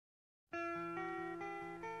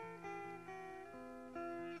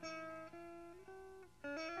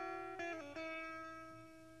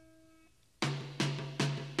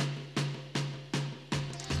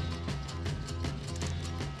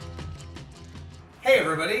Hey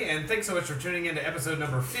everybody, and thanks so much for tuning in to episode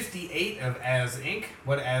number 58 of As Inc.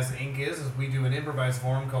 What As Inc. is we do an improvised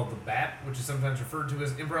form called the BAT, which is sometimes referred to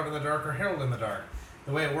as Improv in the Dark or Herald in the Dark.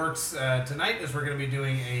 The way it works tonight is we're going to be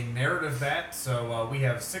doing a narrative BAT, so we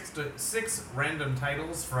have six random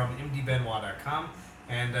titles from mdbenoit.com,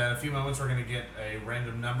 and in a few moments we're going to get a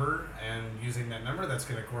random number, and using that number that's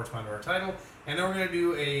going to correspond to our title, and then we're going to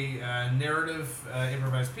do a narrative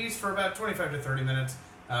improvised piece for about 25 to 30 minutes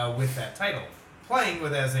with that title. Playing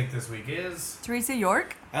with As Inc. this week is Teresa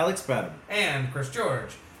York, Alex Badham, and Chris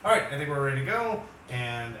George. All right, I think we're ready to go.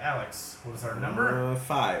 And Alex, what is our number?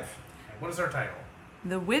 5. And what is our title?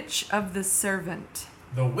 The Witch of the Servant.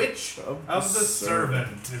 The Witch of the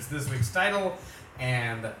Servant is this week's title.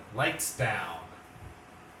 And lights down.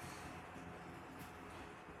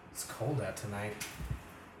 It's cold out tonight.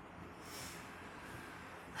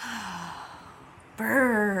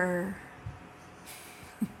 Brr.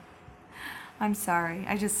 I'm sorry.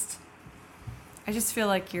 I just feel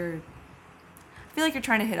like you're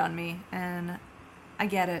trying to hit on me, and I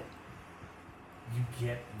get it. You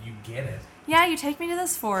get it. Yeah, you take me to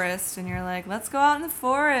this forest, and you're like, let's go out in the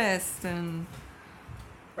forest, and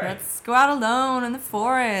let's go out alone in the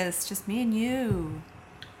forest, just me and you.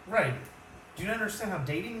 Right. Do you understand how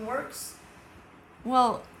dating works?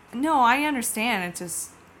 Well, no, I understand. It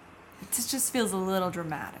just feels a little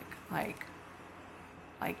dramatic, like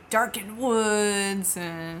darkened woods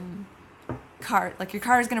and your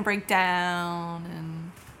car's gonna break down,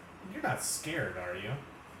 and You're not scared, are you?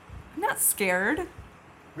 I'm not scared.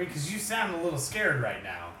 Right, because you sound a little scared right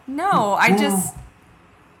now. No, I just.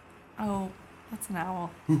 Oh, that's an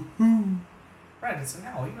owl. Right, it's an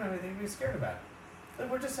owl. You don't have anything to be scared about.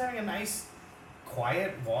 Like, we're just having a nice,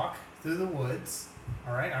 quiet walk through the woods.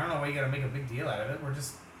 All right? I don't know why you got to make a big deal out of it. We're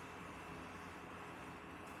just...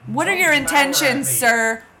 What are Don't your glower at intentions, me.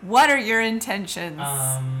 sir? What are your intentions?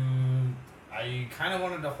 I kind of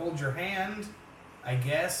wanted to hold your hand, I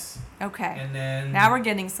guess. Okay. And then... Now we're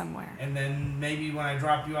getting somewhere. And then maybe when I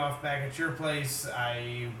drop you off back at your place,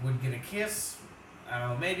 I would get a kiss. I don't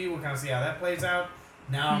know, maybe we'll kind of see how that plays out.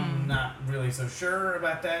 Now I'm not really so sure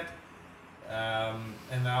about that.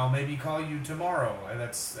 And I'll maybe call you tomorrow.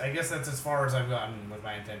 I guess that's as far as I've gotten with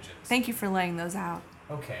my intentions. Thank you for laying those out.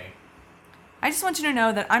 Okay. I just want you to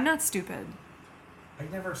know that I'm not stupid.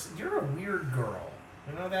 You're a weird girl.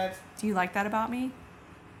 You know that? Do you like that about me?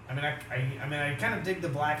 I mean, I kind of dig the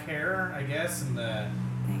black hair, I guess, and the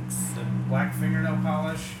Thanks. black fingernail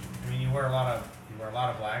polish. I mean, you wear a lot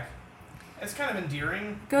of black. It's kind of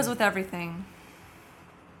endearing. Goes with everything.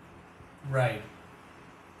 Right.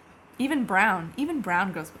 Even brown. Even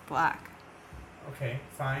brown goes with black. Okay,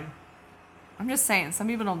 fine. I'm just saying, some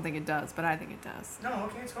people don't think it does, but I think it does. No,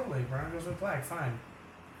 okay, totally. Brown goes with black, fine.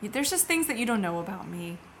 There's just things that you don't know about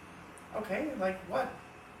me. Okay, like what?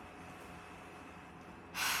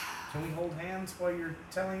 Can we hold hands while you're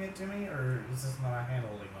telling it to me, or is this not a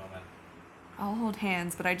hand-holding moment? I'll hold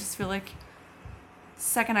hands, but I just feel like the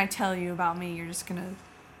second I tell you about me, you're just gonna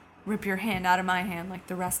rip your hand out of my hand like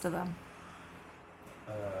the rest of them.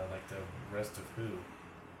 Like the rest of who?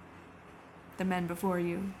 The men before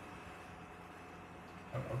you.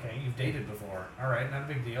 Okay, you've dated before. Alright, not a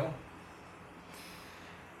big deal.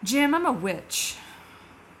 Jim, I'm a witch.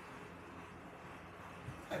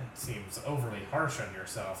 That seems overly harsh on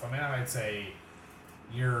yourself. I mean, I might say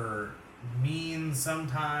you're mean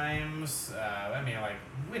sometimes.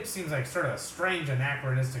 Witch seems like sort of a strange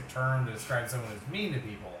anachronistic term to describe someone who's mean to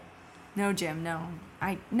people. No, Jim, no.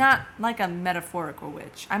 Not like a metaphorical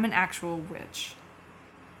witch. I'm an actual witch.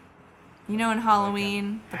 You know, in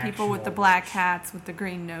Halloween, the people with the actual black witch. hats with the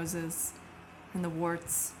green noses and the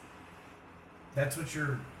warts. Is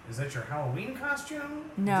that your Halloween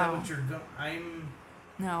costume? No. Is that what you're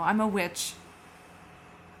No, I'm a witch.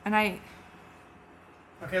 And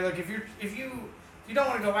Okay, look, if you don't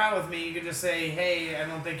want to go out with me, you could just say, "Hey, I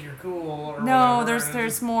don't think you're cool," or No, whatever,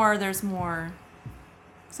 there's more.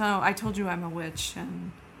 So I told you I'm a witch,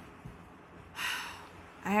 and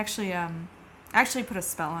I actually put a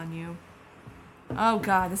spell on you. Oh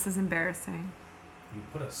God, this is embarrassing. You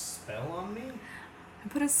put a spell on me? I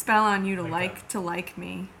put a spell on you to Like like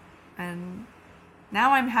me, and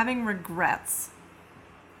now I'm having regrets.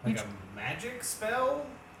 Like a magic spell?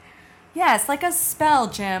 Yes, like a spell,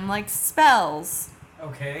 Jim, like spells.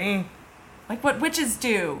 Okay. Like what witches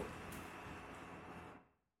do.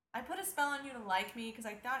 I put a spell on you to like me because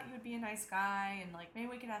I thought you would be a nice guy and like maybe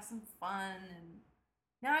we could have some fun, and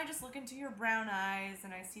now I just look into your brown eyes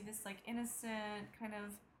and I see this like innocent kind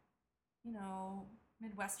of,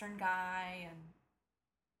 Midwestern guy, and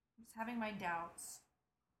I'm just having my doubts.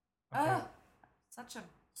 Okay. Ugh, such a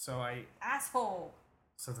Asshole.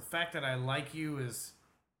 So the fact that I like you is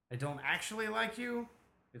I don't actually like you.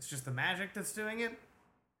 It's just the magic that's doing it.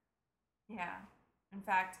 Yeah. In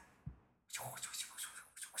fact,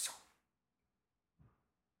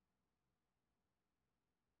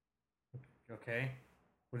 Okay.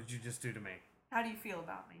 What did you just do to me? how do you feel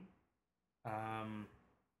about me?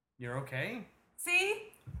 You're okay? See?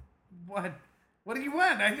 What? What do you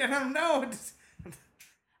want? I don't know.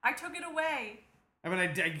 I took it away. I mean,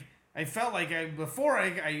 I felt like before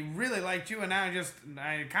I really liked you, and now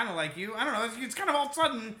I kind of like you. I don't know. It's kind of all of a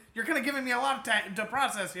sudden you're kind of giving me a lot of time to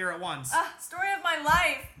process here at once. Story of my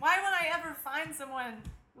life. Why would I ever find someone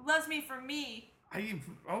who loves me for me? I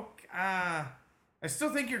still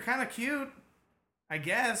think you're kind of cute. I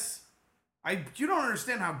guess. You don't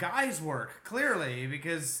understand how guys work, clearly,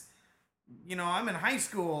 because, I'm in high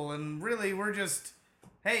school, and really we're just,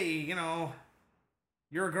 hey,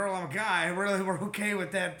 you're a girl, I'm a guy. Really, we're okay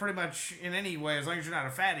with that pretty much in any way, as long as you're not a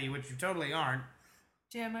fatty, which you totally aren't.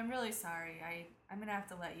 Jim, I'm really sorry. I'm gonna have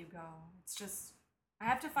to let you go. It's just, I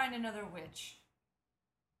have to find another witch.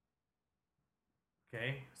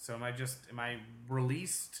 Okay, so am I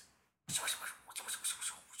released?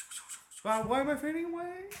 Why am I fading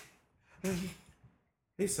away?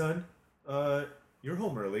 Hey, son. You're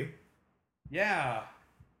home early. Yeah.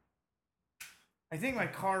 I think my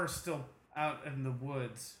car is still out in the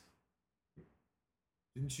woods.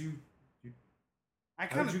 Didn't you?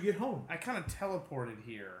 How did you get home? I kind of teleported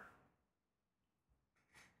here.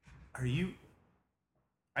 Are you?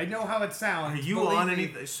 I know how it sounds. Are you believe on me.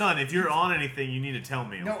 anything, son? If you're on anything, you need to tell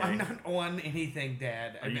me. Okay? No, I'm not on anything,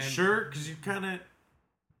 Dad. Are you sure? Because you're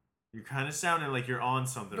kind of sounding like you're on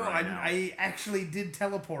something No, right now. I actually did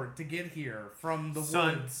teleport to get here from the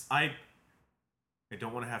Son, woods. I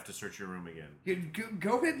don't want to have to search your room again.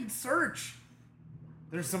 Go ahead and search.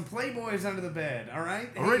 There's some Playboys under the bed. All right.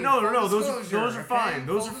 All right, no, full those disclosure, are fine. okay?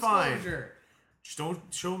 Those Full are fine. disclosure. Just don't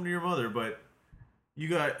show them to your mother. But you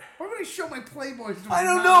got. Why would I show my Playboys to I my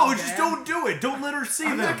don't mom, know. Dad? Just don't do it. Don't let her see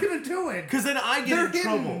I'm them. not gonna do it. Because then I They're get in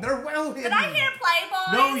hidden. trouble. They're well hidden. Did I hear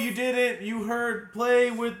Playboy? No, you didn't. You heard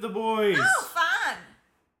play with the boys. Oh, fun.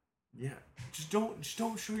 Yeah. Just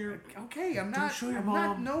don't show your. Okay, I'm Don't not. show your I'm mom.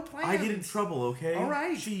 not. No plans. I get in trouble. Okay. All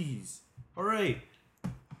right. Jeez. All right.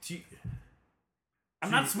 I'm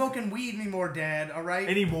not smoking weed anymore, Dad. All right.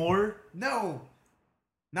 Anymore? No.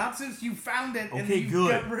 Not since you found it and Okay, you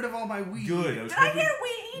good. got rid of all my weed. Good. Did I hear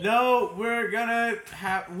weed? No, we're gonna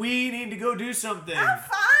have. We need to go do something.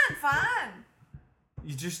 Oh, fun.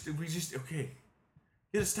 We just. Okay.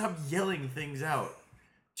 You gotta stop yelling things out.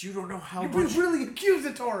 You don't know how You're much. really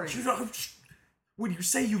accusatory. You don't. When you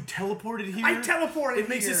say you teleported here, I teleported It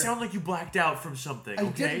makes here. it sound like you blacked out from something. I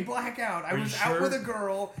Okay. didn't black out. I Are you was sure? out with a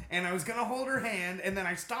girl, and I was gonna hold her hand, and then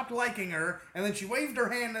I stopped liking her, and then she waved her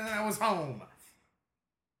hand, and then I was home.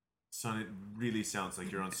 Son, it really sounds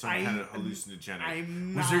like you're on some I- kind of hallucinogenic.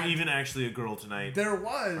 I'm Was there not. even actually a girl tonight? There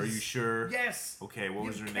was. Are you sure? Yes. Okay, what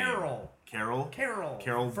was her name? Carol. Carol? Carol.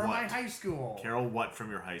 Carol from what? my high school. Carol what from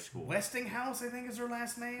your high school? Westinghouse, I think is her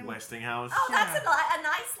last name. Westinghouse? Oh, Yeah. that's a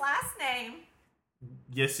nice last name.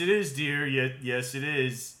 Yes, it is, dear. Yes, it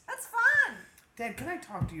is. That's fun. Dad, can I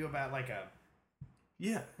talk to you about like a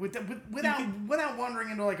Yeah. without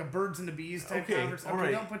wandering into like a birds and the bees type Okay, conversation? all Okay,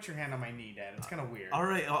 right. don't put your hand on my knee, Dad. It's kind of weird. All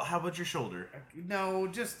right. How about your shoulder? No,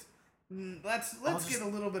 just let's just- get a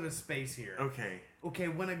little bit of space here. Okay. Okay,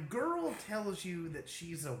 when a girl tells you that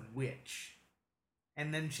she's a witch,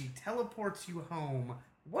 and then she teleports you home,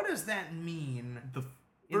 what does that mean The in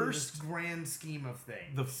this first grand scheme of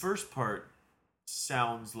things? the first part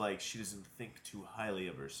sounds like she doesn't think too highly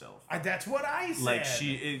of herself. That's what I said. Like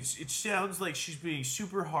it sounds like she's being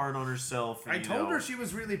super hard on herself. And, I you told know, her she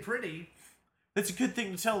was really pretty. That's a good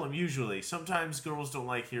thing to tell them. Usually, sometimes girls don't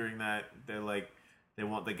like hearing that. They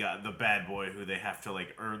want the bad boy who they have to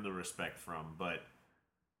like earn the respect from. But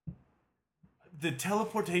the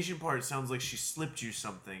teleportation part sounds like she slipped you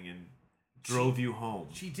something and drove you home.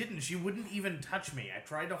 She didn't. She wouldn't even touch me. I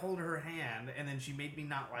tried to hold her hand, and then she made me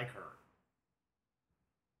not like her.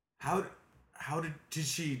 Did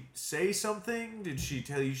she say something? Did she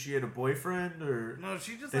tell you she had a boyfriend or No,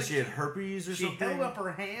 she just that like she had herpes or she something? held up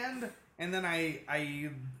her hand, and then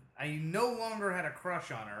I no longer had a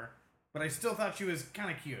crush on her, but I still thought she was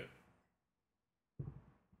kind of cute.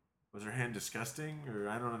 Was her hand disgusting or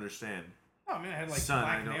I don't understand. Oh, I mean, I had like Son,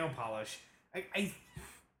 black I don't- nail polish.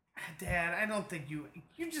 Dad, I don't think you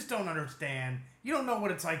just don't understand. You don't know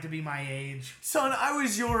what it's like to be my age. Son, I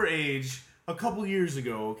was your age a couple years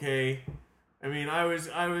ago, okay? I mean, I was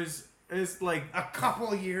It's like A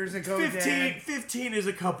couple years ago, 15, Dad. 15 is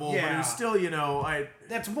a couple, but Yeah. it's still,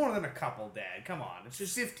 That's more than a couple, Dad. Come on. It's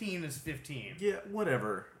just 15 is 15. yeah,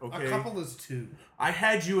 whatever. Okay. A couple is 2. I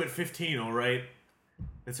had you at 15, all right?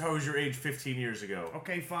 That's how I was your age 15 years ago.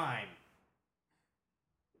 Okay, fine.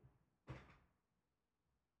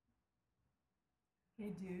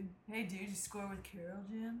 Hey, dude, you score with Carol,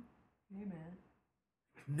 Jim? Hey, man.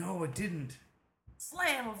 No, it didn't.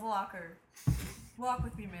 Slam of locker. Walk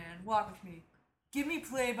with me, man. Walk with me. Give me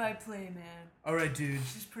play-by-play, man. All right, dude.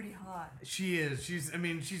 She's pretty hot. She is. She's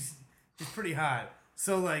pretty hot.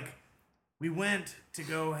 So, like, we went to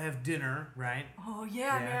go have dinner, right? Oh,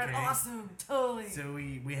 yeah, Yeah, man. okay. Awesome. Totally. So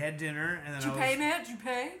we had dinner, and then Did you pay, man? Did you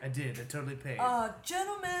pay? I did. I totally paid.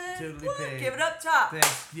 Gentlemen. Totally Woo, paid. Give it up top.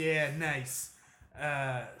 Thanks. Yeah, nice.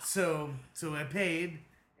 So I paid,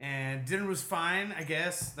 and dinner was fine, I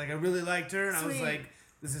guess. Like, I really liked her, and I was Sweet. like,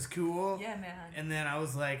 this is cool. Yeah, man. And then I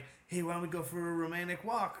was like, hey, why don't we go for a romantic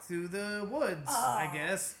walk through the woods, I Oh.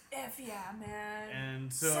 guess. F yeah, man.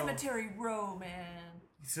 And so Cemetery Row, man.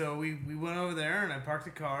 so we went over there, and I parked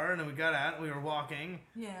the car, and then we got out, and we were walking,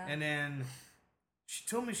 Yeah. and then she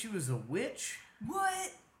told me she was a witch.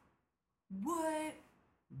 What? What?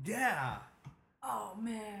 Yeah. Oh,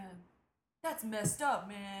 man. That's messed up,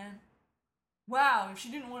 man. Wow, if she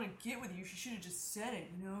didn't want to get with you, she should have just said it,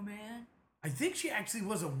 you know, man? I think she actually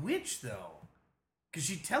was a witch, though. Because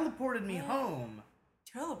she teleported me What? home.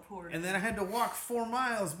 Teleport. And then I had to walk 4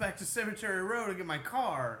 miles back to Cemetery Road to get my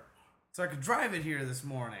car so I could drive it here this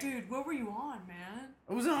morning. Dude, what were you on, man?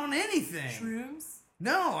 I wasn't on anything. Shrooms?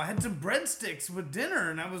 No, I had some breadsticks with dinner,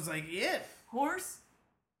 and I was like, it. Horse?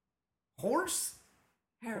 Horse?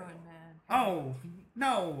 Heroin, man. Oh,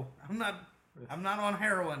 no. I'm not on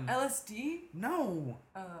heroin. LSD? No.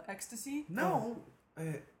 Ecstasy? No.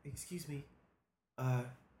 Excuse me.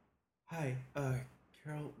 Hi.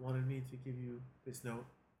 Carol wanted me to give you this note,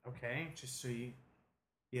 Okay. just so you.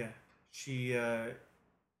 Yeah. She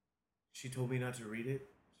told me not to read it,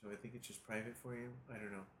 so I think it's just private for you. I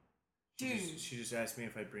don't know. Dude. She just asked me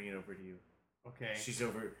if I'd bring it over to you. Okay. She's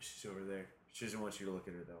over there. She doesn't want you to look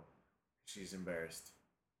at her though. She's embarrassed.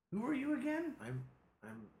 Who are you again? I'm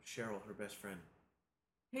Cheryl, her best friend.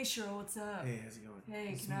 Hey, Cheryl, what's up? Hey, how's it going?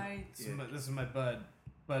 Hey, can I This is my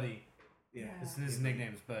buddy. Yeah. Yeah. His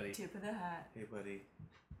nickname's Buddy. tip of the hat? Hey, buddy.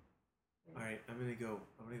 All right, I'm gonna go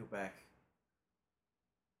back.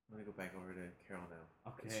 I'm gonna go back over to Carol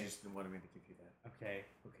now. Okay. She just wanted me to give you that. Okay.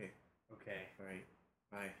 Okay. Okay. All right.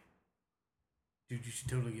 Bye. Dude, you should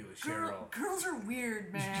totally get with Cheryl. Girls are weird,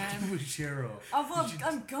 You should get man. with Cheryl.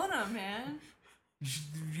 I'm gonna, man.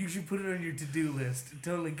 You should put it on your to-do list.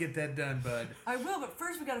 Totally get that done, bud. I will, but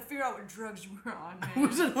first we gotta figure out what drugs you were on, man. I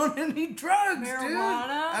wasn't on any drugs, dude.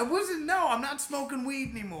 Marijuana? I wasn't. No, I'm not smoking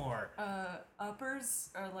weed anymore. Uppers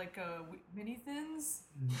are like mini thins.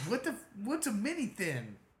 What's a mini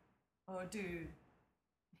thin? Oh, dude.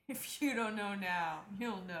 If you don't know now,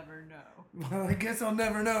 you'll never know. Well, I guess I'll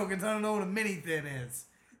never know because I don't know what a mini thin is.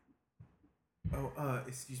 Oh,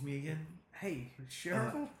 excuse me again. Hey,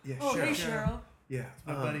 Cheryl. Yeah, Oh, Cheryl. hey, Cheryl. Yeah,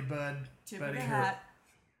 My buddy Bud. Tip buddy of the her. hat.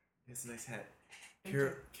 It's a nice hat. Thank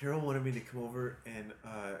you. Carol wanted me to come over and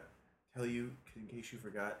tell you, in case you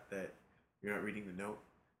forgot, that you're not reading the note.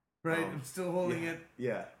 Right, I'm still holding it.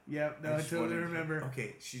 Yeah. Yep, no, I just totally wanted to- remember.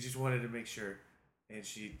 Okay, she just wanted to make sure, and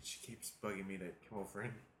she keeps bugging me to come over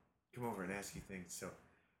and ask you things. So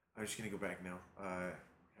I'm just gonna go back now.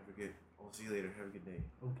 I'll see you later. Have a good day.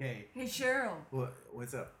 Okay. Hey, Cheryl.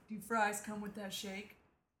 What's up? Do fries come with that shake?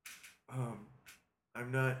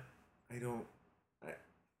 I'm not. I don't.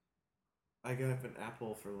 I got an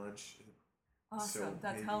apple for lunch. Awesome. So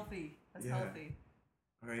That's maybe- healthy. That's yeah. healthy.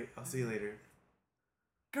 All right, I'll see you later.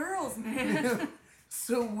 Girls, man.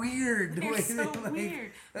 So weird. the They're way so they, like,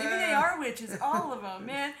 weird. Maybe they are witches, all of them,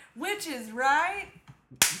 man. Witches, right?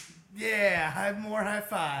 Yeah, more high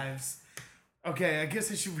fives. Okay, I guess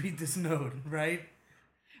I should read this note, right?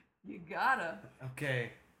 You gotta.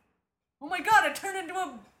 Okay. Oh my god, I turned into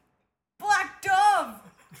a black dove!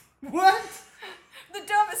 What? The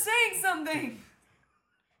dove is saying something!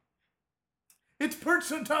 It's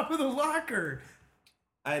perched on top of the locker.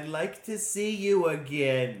 I'd like to see you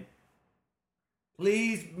again.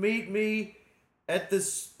 Please meet me at the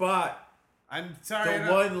spot. I'm sorry.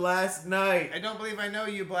 The one last night. I don't believe I know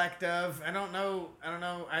you, Black Dove. I don't know.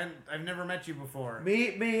 I've never met you before.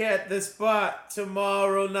 Meet me at the spot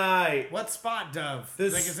tomorrow night. What spot, Dove? The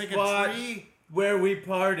like it's like spot a tree. where we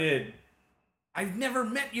parted. I've never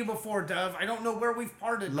met you before, Dove. I don't know where we've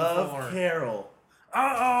parted Love, before. Carol.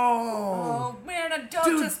 Oh. Oh man, a dove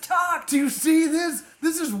Dude, just talked! Do you see this?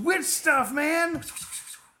 This is witch stuff, man.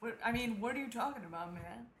 What are you talking about,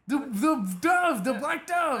 man? The dove, the black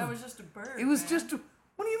dove. That was just a bird. It was man. just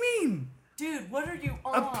what do you mean? Dude, what are you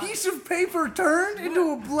on? A piece of paper turned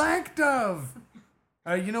into a black dove.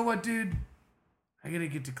 You know what, dude? I gotta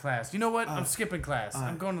get to class. You know what? I'm skipping class.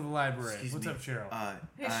 I'm going to the library. What's up, Cheryl?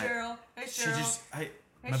 Hey, Cheryl. Hey, She Cheryl. just, Hey,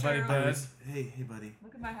 my buddy Cheryl. Bud. hey, buddy.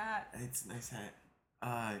 Look at my hat. It's a nice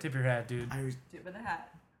hat. Tip your hat, dude. I was, Tip of the hat.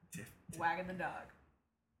 Wagging the dog.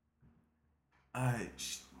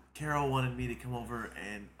 Carol wanted me to come over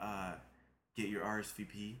and get your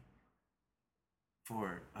RSVP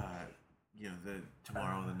for the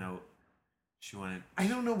tomorrow the note. She wanted. I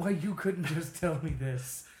don't know why you couldn't just tell me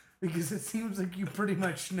this, because it seems like you pretty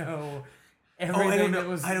much know everything that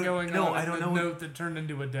was going on. I don't in the know note that turned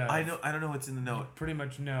into a dove. I don't know what's in the note. You pretty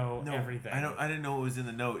much know everything. I didn't know what was in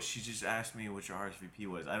the note. She just asked me what your RSVP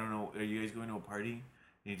was. I don't know. Are you guys going to a party?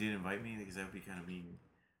 And you didn't invite me because that would be kind of mean.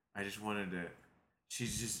 I just wanted to.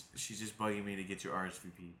 She's just bugging me to get your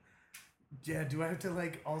RSVP. Yeah. Do I have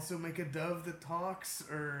to also make a dove that talks,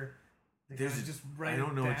 or just write I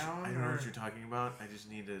don't know it down? I don't know what you're talking about. I just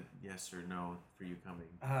need a yes or no for you coming.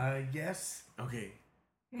 Yes. Okay.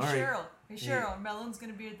 Hey, All right. Cheryl. Hey, Cheryl. Melon's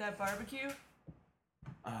gonna be at that barbecue.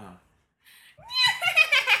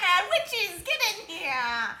 Witches, get in here!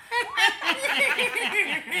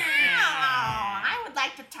 I would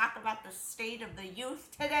like to talk about the state of the youth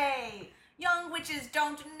today. Young witches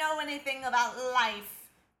don't know anything about life.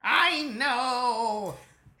 I know.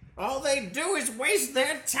 All they do is waste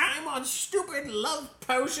their time on stupid love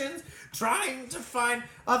potions, trying to find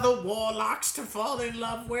other warlocks to fall in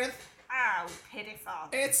love with. Oh, pitiful.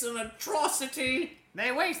 It's an atrocity.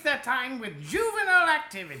 They waste their time with juvenile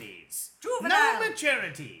activities. Juvenile. No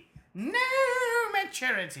maturity. No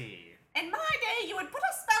maturity. In my day, you would put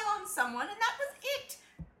a spell on someone and that was it.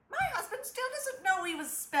 My husband still doesn't know he was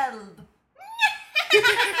spelled.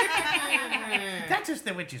 That is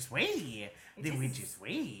the witch's way. The is. witch's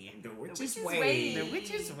way. The witch's witch's way. way. The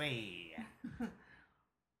witch's way.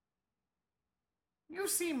 You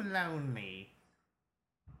seem lonely.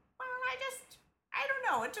 Well, I don't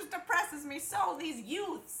know. It just depresses me so, these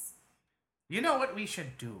youths. You know what we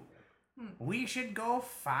should do? We should go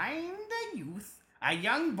find a youth, a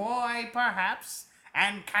young boy perhaps,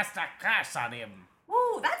 and cast a curse on him.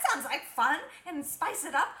 Ooh, that sounds like fun. And spice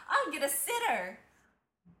it up, I'll get a sitter.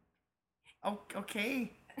 Oh,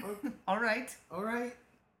 okay. All right. All right,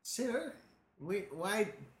 sitter. Why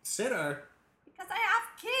sitter? Because I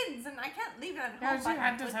have kids and I can't leave it at Yeah, home so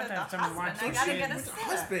I with just the have to have someone husband. watch I your gotta kids. get a With sitter. a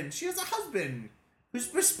husband. She has a husband who's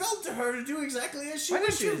bespelled to her to do exactly as she Why don't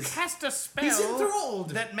wishes. you cast a spell He's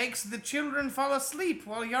enthralled. that makes the children fall asleep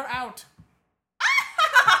while you're out?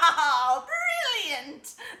 Oh,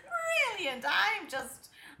 brilliant! Brilliant!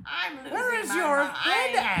 I'm losing Where is my your mind.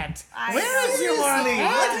 head at? I Where is your Seriously,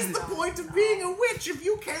 head? what is the point of being a witch if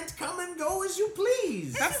you can't come and go as you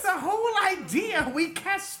please? That's the whole idea. We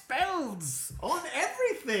cast spells. On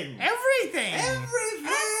everything. Everything.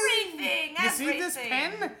 Everything! You see this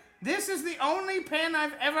pen? This is the only pen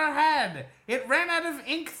I've ever had. It ran out of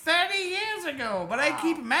ink 30 years ago, but I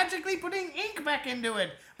keep magically putting ink back into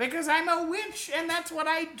it because I'm a witch and that's what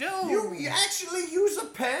I do. You actually use a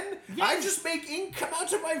pen? I Yes. just make ink come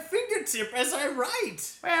out of my fingertip as I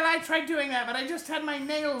write. Well, I tried doing that, but I just had my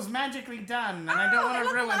nails magically done, and I don't Oh, want they to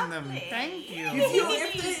look ruin them. lovely. Thank you.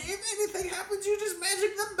 If anything happens, you just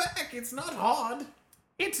magic them back. It's not hard.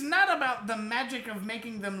 It's not about the magic of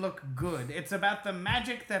making them look good. It's about the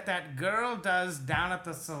magic that girl does down at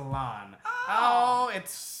the salon. Oh,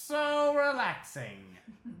 it's so relaxing.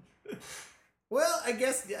 Well, I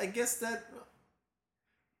guess that.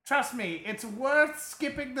 Trust me, it's worth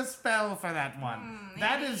skipping the spell for that one.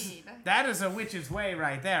 indeed. That is a witch's way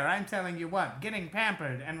right there. I'm telling you what, getting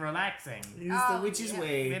pampered and relaxing. Use Oh, the witch's yeah.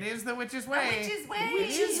 way. It is the witch's way. Witch's way. The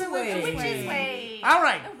witch's The way. witch's way. All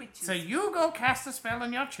right. The witch's- So you go cast a spell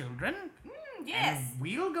on your children, Yes. and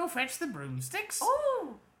we'll go fetch the broomsticks.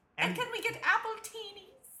 Oh. And And- can we get apple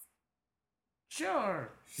teenies? Sure.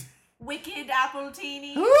 Wicked apple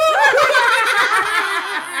teenies.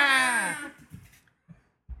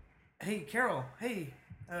 Hey, Carol. Hey.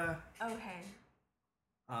 Oh, hey.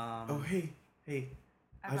 Oh hey.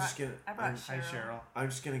 I'm just gonna. I brought Hi, Cheryl. I'm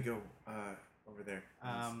just gonna go over there.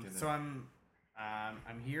 I'm just So gonna-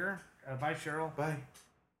 I'm here. Bye, Cheryl. Bye.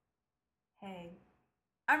 Hey,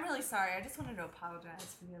 I'm really sorry. I just wanted to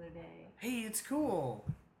apologize for the other day. Hey, it's cool.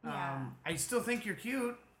 Yeah. I still think you're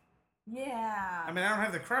cute. Yeah. I mean, I don't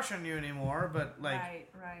have the crush on you anymore, but right.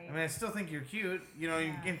 I mean, I still think you're cute. You know,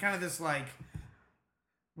 Yeah. in kind of this like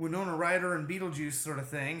Winona Ryder and Beetlejuice sort of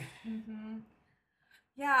thing.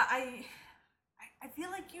 Yeah, I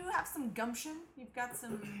feel like you have some gumption. You've got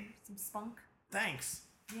some spunk. Thanks.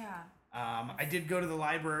 Yeah. I did go to the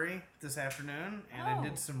library this afternoon, and I Oh.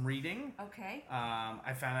 did some reading. Okay.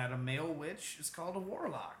 I found out a male witch is called a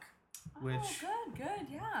warlock, which Oh, good,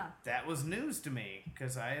 yeah. that was news to me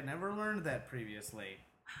because I had never learned that previously.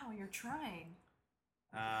 Wow, you're trying.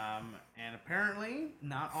 And apparently,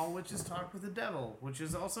 not all witches talk with the devil, which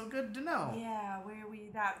is also good to know. Yeah,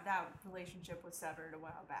 that relationship was severed a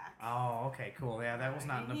while back. Oh, okay, cool. Yeah, that was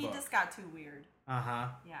not in the He book. just got too weird. Uh-huh.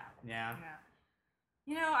 Yeah. Yeah. Yeah.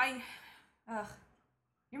 You know,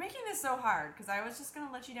 you're making this so hard because I was just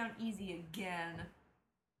gonna let you down easy again,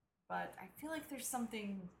 but I feel like there's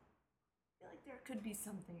something. I feel like there could be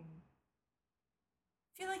something.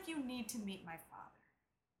 I feel like you need to meet my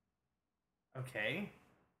father. Okay.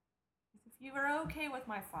 If you were okay with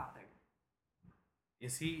my father,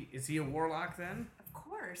 Is he a warlock then? of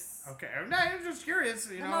course. Okay. No, I'm just curious,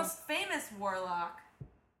 you The know. most famous warlock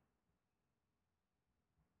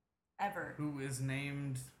ever, Who is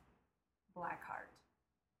named Blackheart.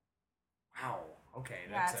 Wow. Okay,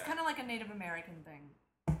 Yeah, that's it's kind of like a Native American thing.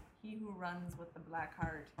 He who runs with the black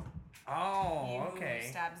heart. He Oh, who okay.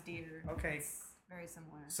 stabs deer. Okay. It's very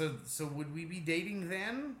similar. So would we be dating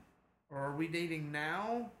then? Or are we dating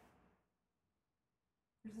now?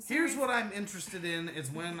 There's a Here's series- what I'm interested in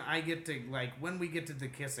is when I get to when we get to the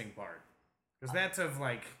kissing part. Cuz that's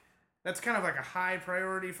kind of like a high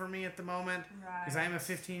priority for me at the moment because I'm a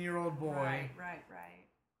 15-year-old boy. Right.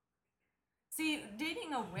 See,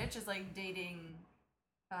 dating a witch is like dating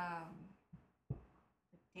a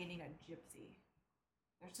gypsy.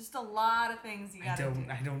 There's just a lot of things you gotta do.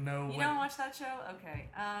 I don't know You don't watch that show? Okay.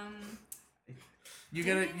 you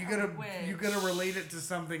dating a you gotta relate it to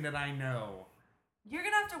something that I know. You're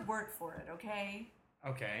gonna have to work for it, okay?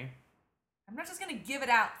 Okay. I'm not just gonna give it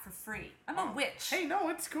out for free. I'm a witch. Hey, no,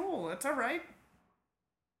 it's cool. It's all right.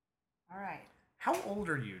 All right. How old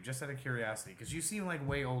are you? Just out of curiosity, because you seem like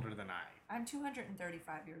way older than I. I'm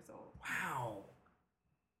 235 years old. Wow.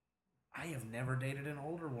 I have never dated an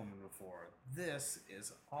older woman before. This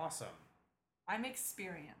is awesome. I'm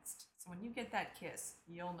experienced. So when you get that kiss,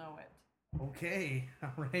 you'll know it. Okay.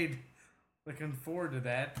 All right. Looking forward to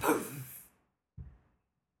that.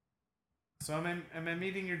 So am I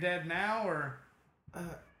meeting your dad now, or what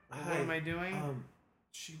am I doing?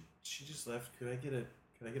 She just left. Could I get a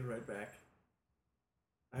ride back?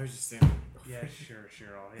 I was just saying. Yeah, sure,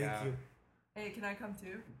 Cheryl. Thank Yeah. you. Hey, can I come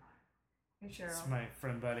too? Hey, Cheryl. It's my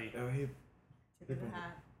friend Buddy. Oh, hey. Tip of the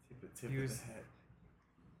hat. Tip He of was- the hat.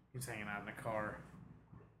 He was hanging out in the car.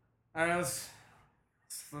 All right, let's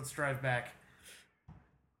drive back.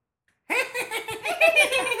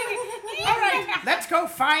 All right, let's go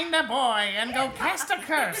find the boy and go cast a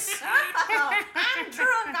curse. I'm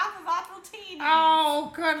drunk off of Appletini.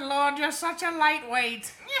 Oh, good Lord, you're such a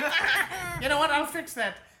lightweight. You know what? I'll fix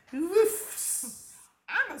that.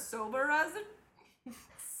 I'm as sober as a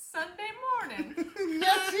Sunday morning.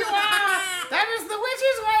 Yes, you are. That is the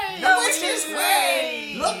witch's way. The witch's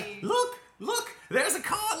way! Look! There's a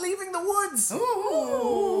car leaving the woods!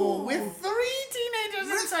 Ooh, with 3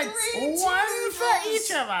 teenagers With inside. 3 One for teenagers.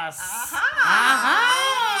 each of us. Aha!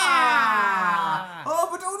 Aha! Oh,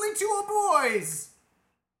 but only 2 are boys!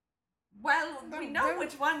 Well, we know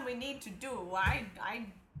which one we need to do.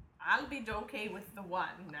 I'll be okay with the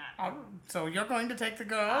one. So you're going to take the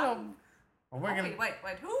girl? Or we're gonna. Wait.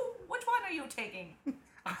 Which one are you taking?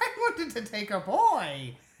 I wanted to take a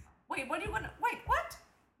boy Wait, what do you want? Wait, what?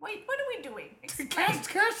 Wait, what are we doing? to Explain. cast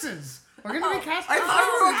curses. We're gonna be casting.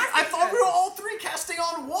 I thought we were all 3 casting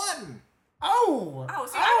on 1! Oh. Oh,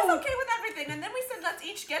 see, I was okay with everything, and then we said let's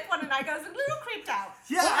each get one, and I got a little creeped out.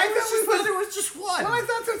 Yeah, Well, I I was just thought thought it was just 1! Well, I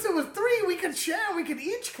thought since it was 3, we could share. We could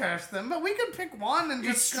each curse them, but we could pick one and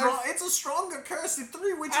It's just strong. curse. It's a stronger curse than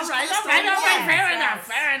 3 witches All right, cast all right, on all right. one. Fair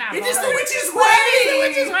Yes. enough. It is all the right. witch's It is way! the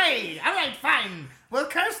witch's way. All right, fine. We'll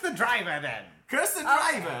curse the driver then. Curse the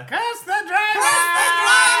driver! Curse the driver. Curse the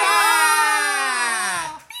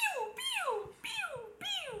driver! Pew, pew, pew,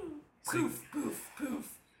 pew. Poof, poof, poof.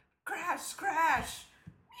 Crash, crash.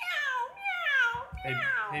 Meow, meow,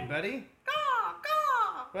 meow. Hey, buddy, Caw,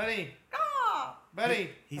 caw, buddy, caw.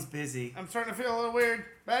 buddy. He's busy. I'm starting to feel a little weird,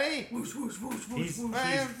 buddy. Whoosh, whoosh, whoosh, whoosh, He's whoosh.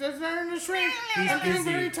 I'm just starting to shrink. He's I'm getting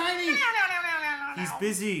busy. very tiny. He's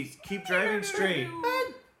busy. Keep driving straight.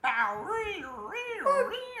 Bow, ree, ree,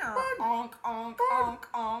 ree. Onk, onk, onk,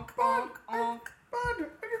 onk, onk, onk. Bud,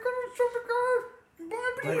 are you gonna show the car?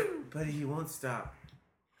 Bud, Buddy, he won't stop.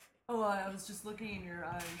 Oh, I was just looking in your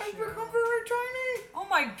eyes. I've Cheryl. become very tiny. Oh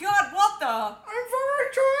my God! What the? I'm very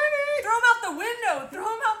tiny. Throw him out the window! Throw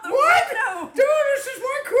him out the What? window! Dude, this is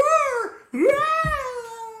my car. Ah!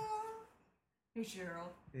 Hey, Hey, Cheryl.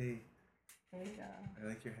 Hey, Hey, I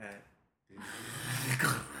like your hat.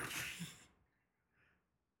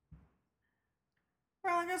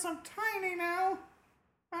 Well, I guess I'm tiny now.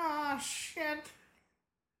 Ah, shit.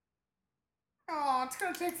 Oh, it's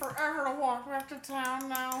gonna take forever to walk back to town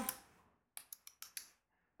now.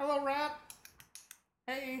 Hello, Rat.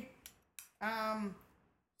 Hey.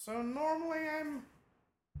 So normally I'm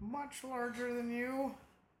much larger than you.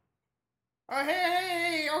 Oh,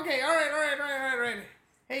 hey. Okay, alright.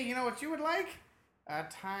 Hey, you know what you would like? A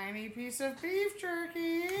tiny piece of beef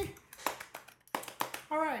jerky.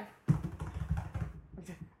 Alright.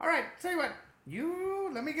 Alright, tell you what. You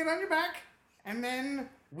let me get on your back, and then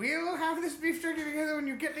we'll have this beef jerky together when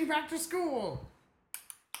you get me back to school.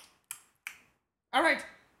 Alright.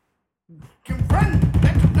 Run!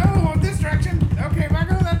 No, this direction. Okay,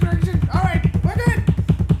 back over that direction. Alright, we're good.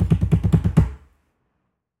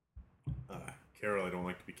 Carol, I don't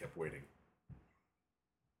like to be kept waiting.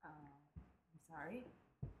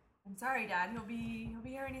 I'm sorry, Dad. He'll be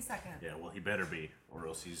here any second. Yeah, well, he better be, or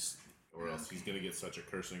else he's gonna get such a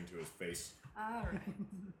cursing to his face. All right.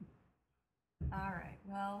 All right.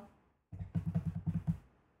 Well.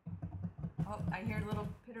 Oh, I hear a little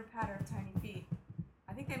pitter patter of tiny feet.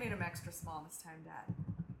 I think they made him extra small this time, Dad.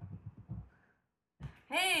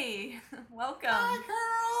 Hey, welcome. Hi,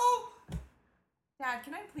 Carol. Dad,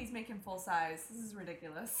 can I please make him full size? This is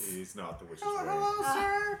ridiculous. He's not the witch's Hello, way. hello,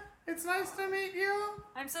 sir. It's nice to meet you.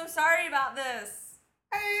 I'm so sorry about this.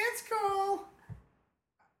 Hey, it's cool.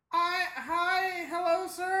 Hi, hello,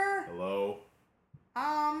 sir. Hello?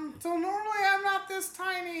 So normally I'm not this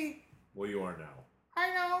tiny. Well, you are now.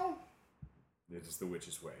 I know. It is the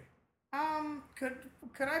witch's way.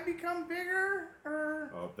 Could I become bigger,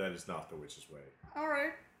 or? Oh, that is not the witch's way. All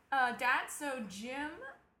right. Dad, so Jim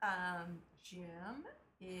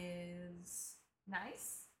is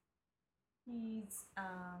nice. He's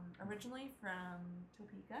originally from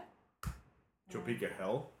Topeka. Topeka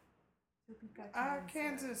Hell? Topeka,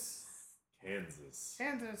 Kansas. Kansas.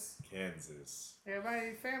 Yeah,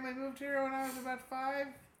 my family moved here when I was about 5,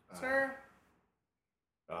 sir.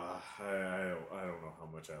 I don't know how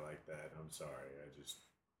much I like that. I'm sorry. It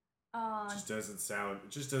just doesn't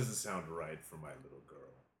sound right for my little girl.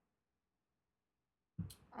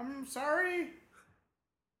 I'm sorry.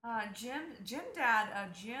 Jim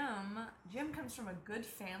comes from a good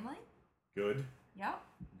family. Good? Yep.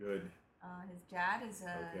 Good. His dad is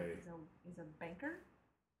a Okay. is a banker.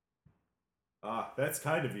 That's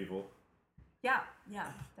kind of evil. Yeah,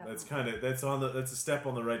 definitely. That's a step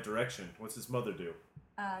on the right direction. What's his mother do?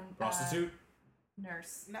 Prostitute?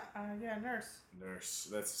 Nurse. No, yeah, nurse. Nurse.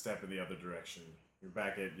 That's a step in the other direction. You're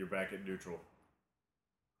back at neutral.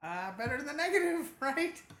 Better than the negative,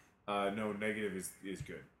 right? No, negative is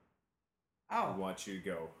good. I Oh. want you to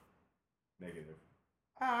go negative.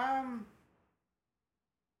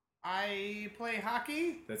 I play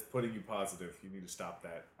hockey. That's putting you positive. You need to stop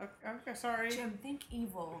that. Okay, sorry. Jim, think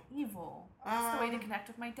evil. That's the way to connect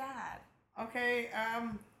with my dad. Okay,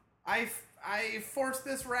 I forced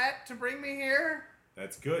this rat to bring me here.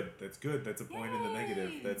 That's good. That's a point in the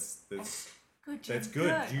negative. Yay. That's Good, Jim. that's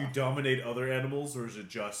good. Do you dominate other animals, or is it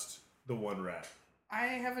just the one rat? I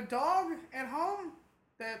have a dog at home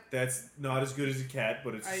that That's not as good as a cat,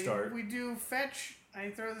 but it's a start. we do fetch.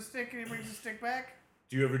 I throw the stick and he brings the stick back.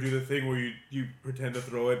 Do you ever do the thing where you pretend to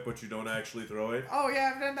throw it, but you don't actually throw it? Oh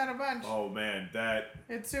yeah, I've done that a bunch. Oh man,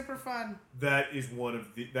 It's super fun. that is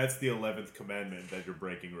that's the 11th commandment that you're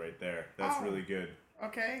breaking right there. That's Oh. really good.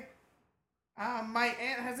 Okay. My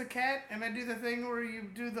aunt has a cat, and I do the thing where you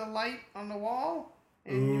do the light on the wall,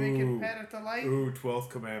 and you make Ooh. it pat at the light. Ooh, 12th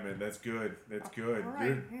commandment. That's good. That's good. All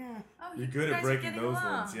right, yeah. Oh, You're you good guys at are breaking getting those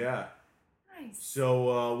along. ones. Yeah. Nice.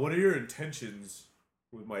 So, what are your intentions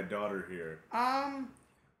with my daughter here?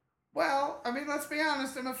 Well, I mean, let's be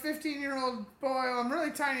honest. I'm a 15-year-old boy. I'm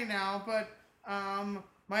really tiny now, but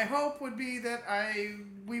my hope would be that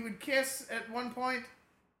we would kiss at one point,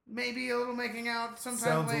 maybe a little making out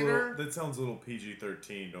sometime later. That sounds a little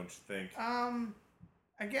PG-13, don't you think?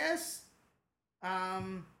 I guess.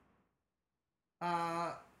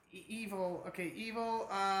 Evil. Okay, evil.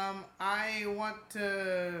 I want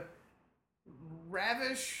to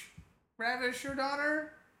ravish your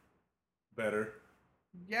daughter. Better.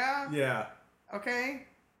 Yeah. Yeah. Okay.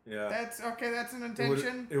 Yeah. That's an It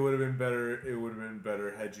intention. would have been better. It would have been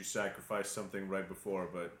better had you sacrificed something right before,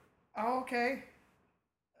 but Oh, okay.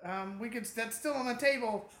 We could. That's still on the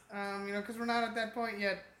table. Because we're not at that point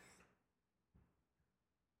yet.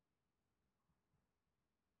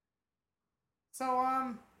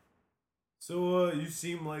 So, you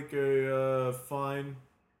seem like a fine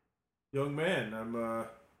young man.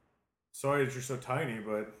 Sorry that you're so tiny,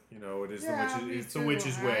 but you know it is me it's the too.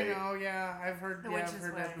 witch's way. I know, yeah. I've heard The I've witch's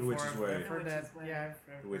heard way. that The before. witch's way. I've heard The that. witch's way. Yeah, I've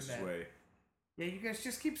The heard witch's that. way. Yeah, you guys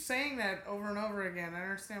just keep saying that over and over again. I don't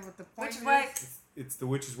understand what the point Which is. way? It's the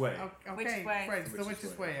witch's way. Okay, Witch's way. right. It's the Witch's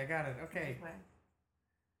witch's way. way. I got it. Okay. Which way?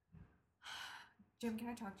 Jim, can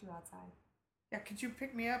I talk to you outside? Yeah, could you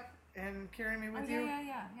pick me up and carry me with Oh, you?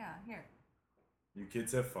 yeah. Here. You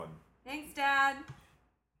kids have fun. Thanks, Dad.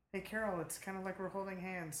 Hey, Carol, it's kind of like we're holding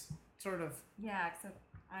hands. Sort of. Yeah, except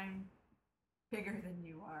I'm bigger than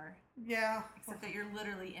you are. Yeah. Except that you're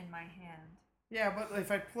literally in my hand. Yeah, but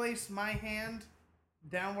if I place my hand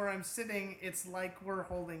down where I'm sitting, it's like we're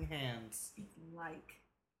holding hands. It's like.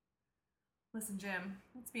 Listen, Jim,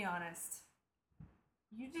 let's be honest.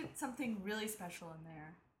 You did something really special in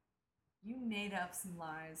there. You made up some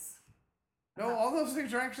lies. No, all those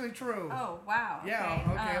things are actually true. Oh, wow. Yeah,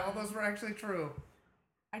 okay, all um, those were actually true.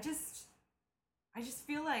 I just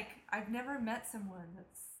feel like I've never met someone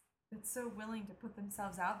that's so willing to put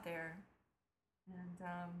themselves out there. And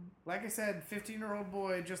Like I said, 15-year-old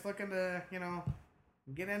boy just looking to,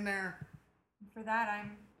 get in there. for that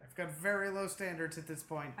I've got very low standards at this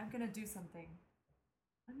point. I'm gonna do something.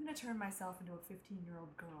 I'm gonna turn myself into a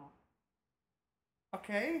 15-year-old girl.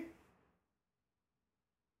 Okay.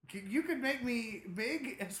 You could make me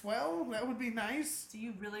big as well. That would be nice. Do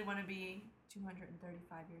you really want to be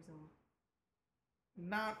 235 years old?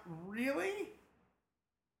 Not really.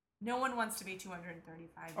 No one wants to be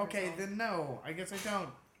 235 years Okay, old. then no. I guess I don't.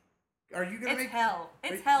 Are you gonna It's make hell.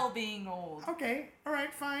 It's hell being old. Okay, all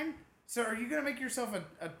right, fine. So are you gonna make yourself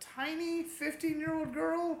a tiny 15-year-old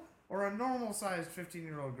girl or a normal-sized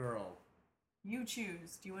 15-year-old girl? You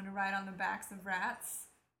choose. Do you want to ride on the backs of rats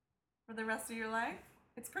for the rest of your life?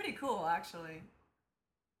 It's pretty cool, actually.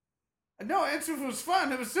 No, it was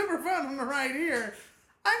fun. It was super fun on the ride here.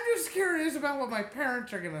 I'm just curious about what my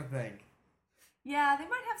parents are gonna think. Yeah, they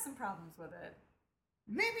might have some problems with it.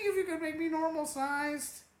 Maybe if you could make me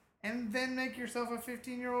normal-sized and then make yourself a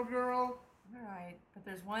 15-year-old girl. All right, but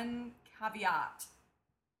there's one caveat.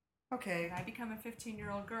 Okay. When I become a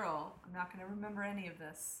 15-year-old girl, I'm not going to remember any of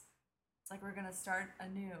this. It's like we're going to start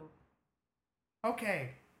anew.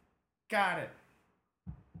 Okay. Got it.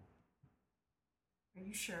 Are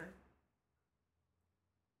you sure?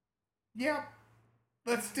 Yep.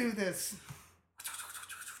 Let's do this.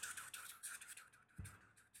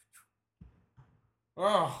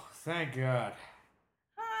 Oh, thank God.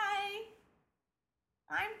 Hi.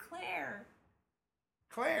 I'm Claire.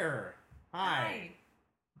 Claire. Hi.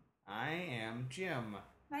 I am Jim.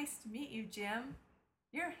 Nice to meet you, Jim.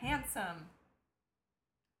 You're handsome.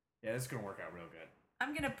 Yeah, this is going to work out real good. I'm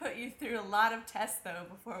going to put you through a lot of tests, though,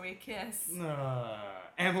 before we kiss.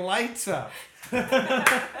 And lights up.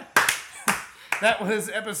 That was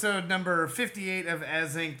episode number 58 of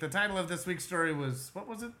As Inc. The title of this week's story was, what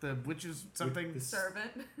was it? The Witch's something? Servant.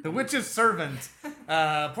 The Witch's Servant.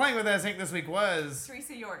 Playing with As Inc. this week was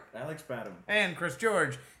Teresa York. Alex Badham. and Chris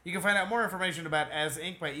George. You can find out more information about As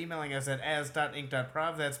Inc. by emailing us at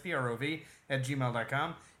as.inc.prov. That's PROV at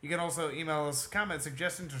gmail.com. You can also email us comments,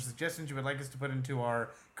 suggestions, or suggestions you would like us to put into our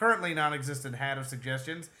currently non-existent hat of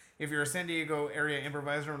suggestions. If you're a San Diego area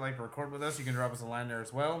improviser and would like to record with us, you can drop us a line there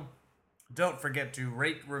as well. Don't forget to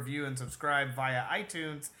rate, review, and subscribe via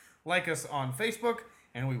iTunes. Like us on Facebook,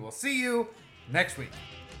 and we will see you next week.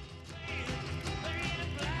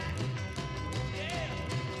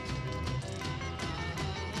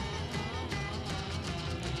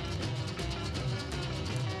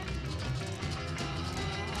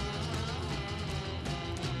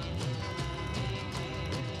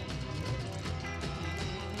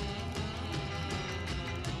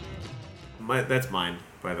 That's mine,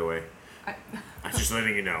 by the way. I'm just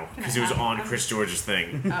letting you know because it was on Chris George's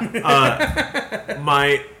thing.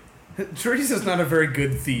 Teresa's not a very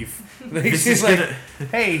good thief. This She's is like, gonna-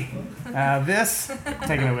 hey, this,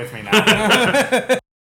 taking it with me now.